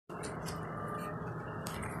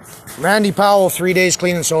Randy Powell, 3 days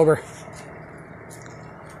clean and sober.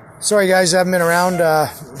 Sorry guys, I haven't been around.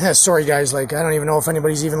 Sorry guys, I don't even know if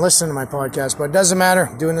anybody's even listening to my podcast, but it doesn't matter.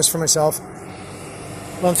 I'm doing this for myself.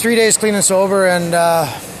 Well, I'm 3 days clean and sober, and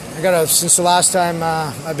since the last time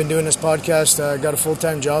I've been doing this podcast, I got a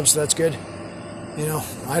full-time job, so that's good. You know,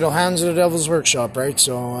 idle hands at the devil's workshop, right?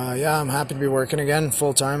 So, I'm happy to be working again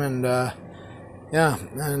full-time, and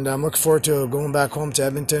and I'm looking forward to going back home to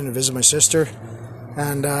Edmonton to visit my sister.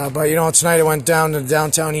 And, but tonight I went down to the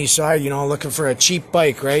downtown east side, looking for a cheap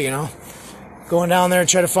bike, right, Going down there and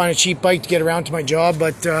try to find a cheap bike to get around to my job,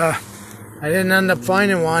 but, I didn't end up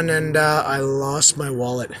finding one, and, I lost my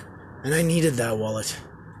wallet. And I needed that wallet.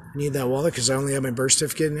 I needed that wallet because I only had my birth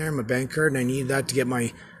certificate in there, my bank card, and I needed that to get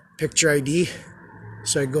my picture ID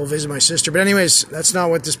so I could go visit my sister. But anyways, that's not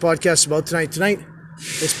what this podcast is about tonight.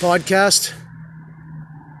 This podcast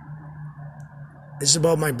is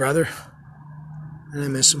about my brother. And I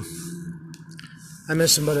miss him.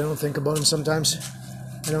 But I don't think about him sometimes.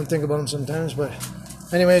 But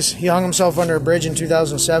anyways, he hung himself under a bridge in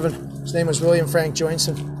 2007. His name was William Frank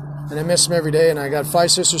Joynson. And I miss him every day. And I got 5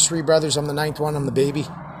 sisters, 3 brothers. I'm the 9th one. I'm the baby.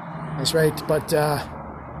 That's right. But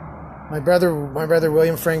my brother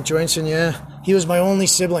William Frank Joynson, he was my only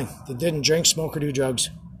sibling that didn't drink, smoke, or do drugs.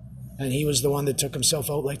 And he was the one that took himself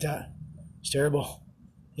out like that. It's terrible.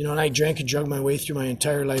 And I drank and drugged my way through my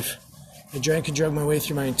entire life. And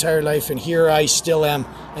here I still am.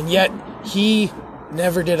 And yet, he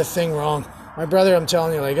never did a thing wrong. My brother, I'm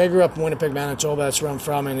telling you, I grew up in Winnipeg, Manitoba. That's where I'm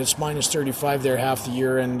from, and it's minus 35 there half the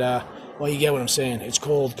year. And, you get what I'm saying. It's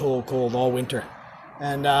cold all winter.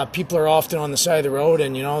 And people are often on the side of the road,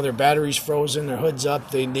 and, their battery's frozen, their hood's up.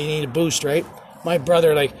 They need a boost, right? My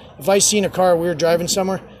brother, if I seen a car, we were driving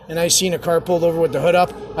somewhere, and I seen a car pulled over with the hood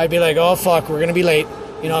up, I'd be like, oh, fuck, we're going to be late.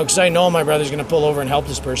 Because I know my brother's going to pull over and help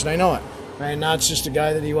this person. I know it. Right? And that's just the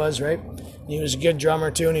guy that he was, right? He was a good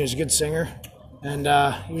drummer, too, and he was a good singer. And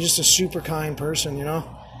he was just a super kind person,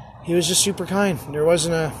 He was just super kind. There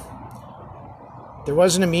wasn't a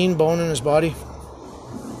mean bone in his body.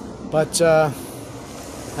 But I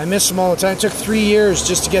miss him all the time. It took 3 years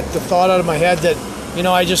just to get the thought out of my head that,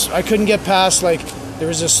 I couldn't get past, there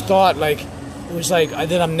was this thought, it was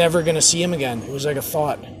that I'm never going to see him again. It was like a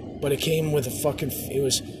thought. But it came with it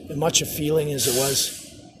was as much a feeling as it was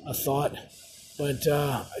a thought. But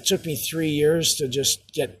it took me 3 years to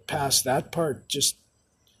just get past that part. Just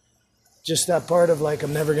that part of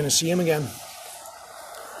I'm never going to see him again.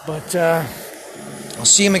 But I'll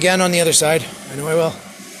see him again on the other side. I know I will.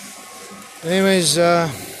 Anyways,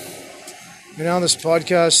 this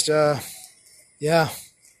podcast,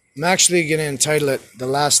 I'm actually going to entitle it The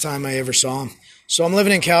Last Time I Ever Saw Him. So I'm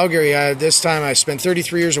living in Calgary. This time I spent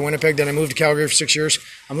 33 years in Winnipeg, then I moved to Calgary for 6 years.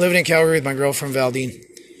 I'm living in Calgary with my girlfriend, Valdine.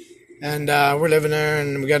 And we're living there,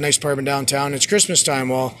 and we got a nice apartment downtown. It's Christmas time.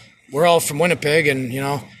 Well, we're all from Winnipeg, and,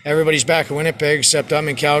 everybody's back in Winnipeg, except I'm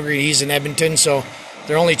in Calgary, he's in Edmonton, so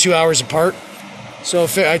they're only 2 hours apart. So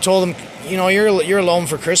I told him, you're alone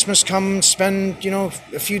for Christmas. Come spend,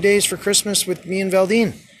 a few days for Christmas with me and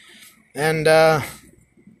Valdine. And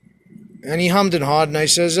he hummed and hawed, and I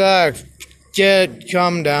says,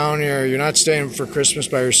 come down here. You're not staying for Christmas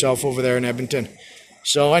by yourself over there in Edmonton.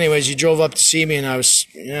 So anyways, he drove up to see me, and I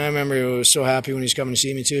remember he was so happy when he's coming to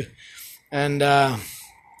see me too. And, and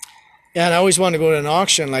I always wanted to go to an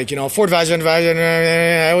auction, Ford Advisor,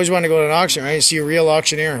 I always wanted to go to an auction, right? See a real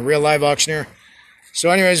auctioneer, a real live auctioneer. So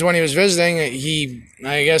anyways, when he was visiting, I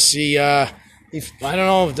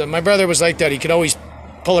don't know, my brother was like that. He could always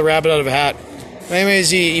pull a rabbit out of a hat. Anyways,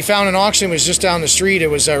 he found an auction. It was just down the street. It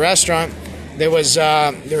was a restaurant. They were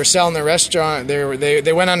selling their restaurant.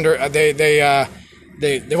 They went under. They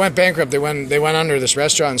went bankrupt. They went under this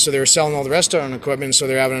restaurant. So they were selling all the restaurant equipment. So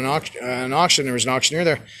they're having an auction. There was an auctioneer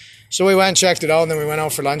there. So we went and checked it out, and then we went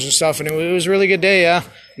out for lunch and stuff. And it was a really good day, yeah.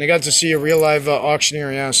 And I got to see a real live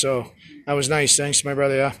auctioneer, yeah. So that was nice. Thanks to my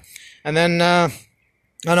brother, yeah. And then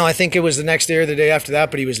I think it was the next day or the day after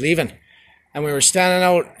that, but he was leaving. And we were standing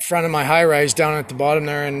out front of my high-rise down at the bottom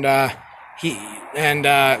there, and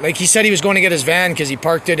he said he was going to get his van because he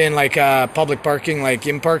parked it in a public parking,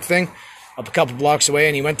 in-park thing, up a couple blocks away,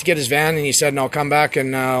 and he went to get his van, and he said, I'll come back,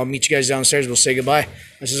 and I'll meet you guys downstairs, we'll say goodbye.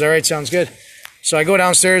 I says, all right, sounds good. So I go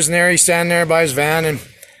downstairs, and there he's standing there by his van,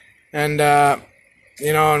 and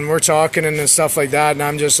we're talking and stuff like that, and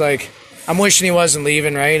I'm just I'm wishing he wasn't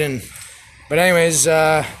leaving, right? But anyways,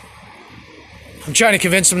 I'm trying to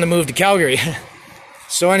convince him to move to Calgary.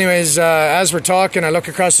 So anyways, as we're talking, I look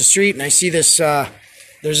across the street and I see this,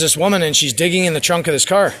 there's this woman and she's digging in the trunk of this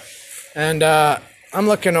car. And I'm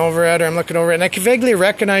looking over at her, and I can vaguely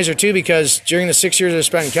recognize her too because during the 6 years I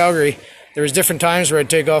spent in Calgary, there was different times where I'd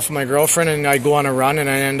take off with my girlfriend and I'd go on a run and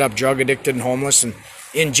I'd end up drug addicted and homeless and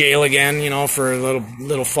in jail again, for a little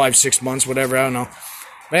 5-6 months, whatever, I don't know.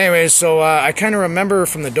 But anyways, so I kind of remember her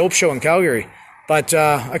from the dope show in Calgary, but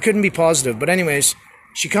I couldn't be positive. But anyways,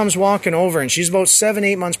 she comes walking over and she's about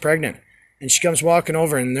 7-8 months pregnant. And she comes walking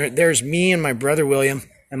over and there's me and my brother William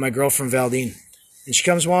and my girlfriend Valdine. And she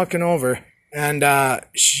comes walking over and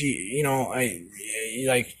she,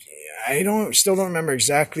 I still don't remember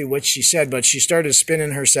exactly what she said, but she started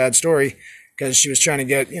spinning her sad story because she was trying to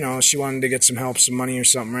get, she wanted to get some help, some money or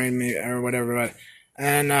something, right? Or whatever. But,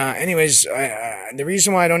 and anyways, the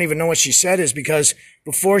reason why I don't even know what she said is because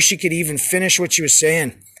before she could even finish what she was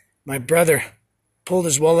saying, my brother pulled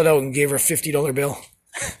his wallet out and gave her a $50 bill.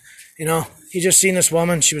 He just seen this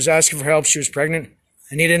woman. She was asking for help. She was pregnant.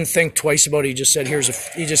 And he didn't think twice about it. He just said,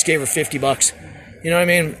 he just gave her $50. You know what I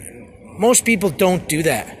mean? Most people don't do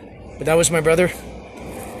that. But that was my brother.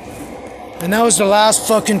 And that was the last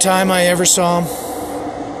fucking time I ever saw him.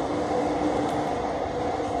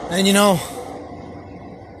 And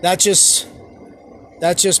that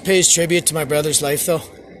just pays tribute to my brother's life though.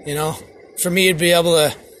 For me to be able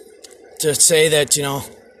to say that,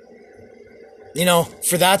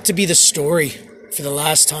 for that to be the story for the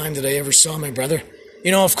last time that I ever saw my brother.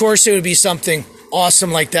 Of course it would be something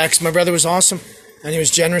awesome like that because my brother was awesome and he was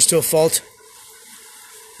generous to a fault.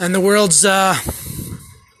 And the world's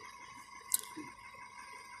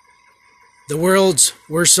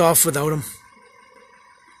worse off without him.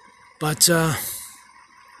 But,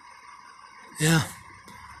 yeah,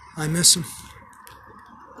 I miss him.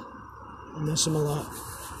 I miss him a lot.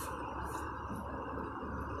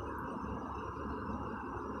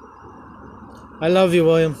 I love you,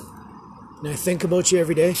 William. And I think about you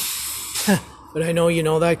every day. But I know you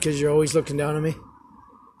know that because you're always looking down on me.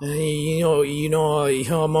 And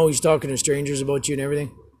I'm always talking to strangers about you and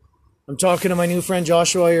everything. I'm talking to my new friend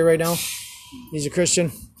Joshua here right now. He's a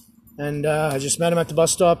Christian. And I just met him at the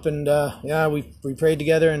bus stop. And we prayed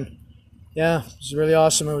together. And yeah, it was really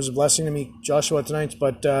awesome. It was a blessing to meet Joshua tonight.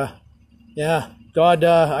 But God,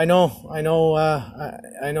 I know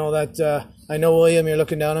William, you're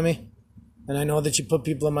looking down on me. And I know that you put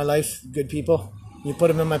people in my life, good people. You put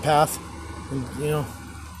them in my path. And,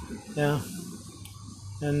 yeah.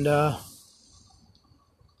 And,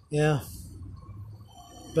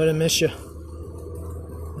 but I miss you.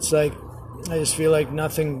 It's like, I just feel like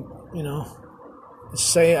nothing, I don't know.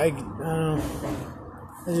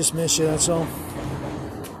 I just miss you, that's all.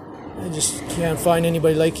 I just can't find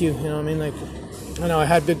anybody like you, what I mean? Like, I know I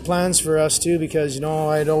had big plans for us too because,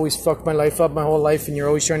 I'd always fucked my life up my whole life and you're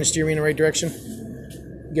always trying to steer me in the right direction.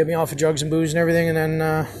 Get me off of drugs and booze and everything and then,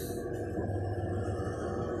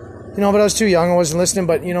 but I was too young, I wasn't listening,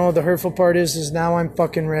 but, the hurtful part is now I'm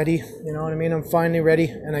fucking ready, you know what I mean? I'm finally ready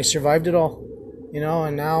and I survived it all,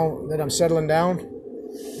 and now that I'm settling down,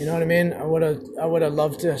 you know what I mean? I would have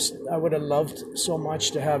loved so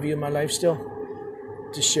much to have you in my life still.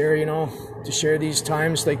 To share these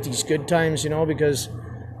times, like these good times, because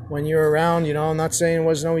when you're around, I'm not saying it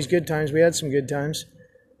wasn't always good times. We had some good times.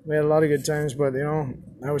 We had a lot of good times, but,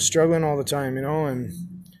 I was struggling all the time, and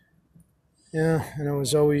yeah, and I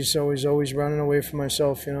was always running away from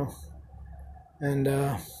myself, and,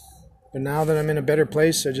 but now that I'm in a better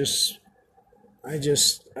place, I just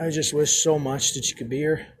wish so much that you could be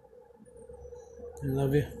here. I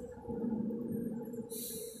love you.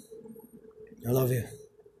 I love you.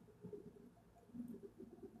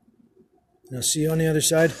 And I'll see you on the other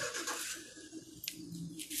side.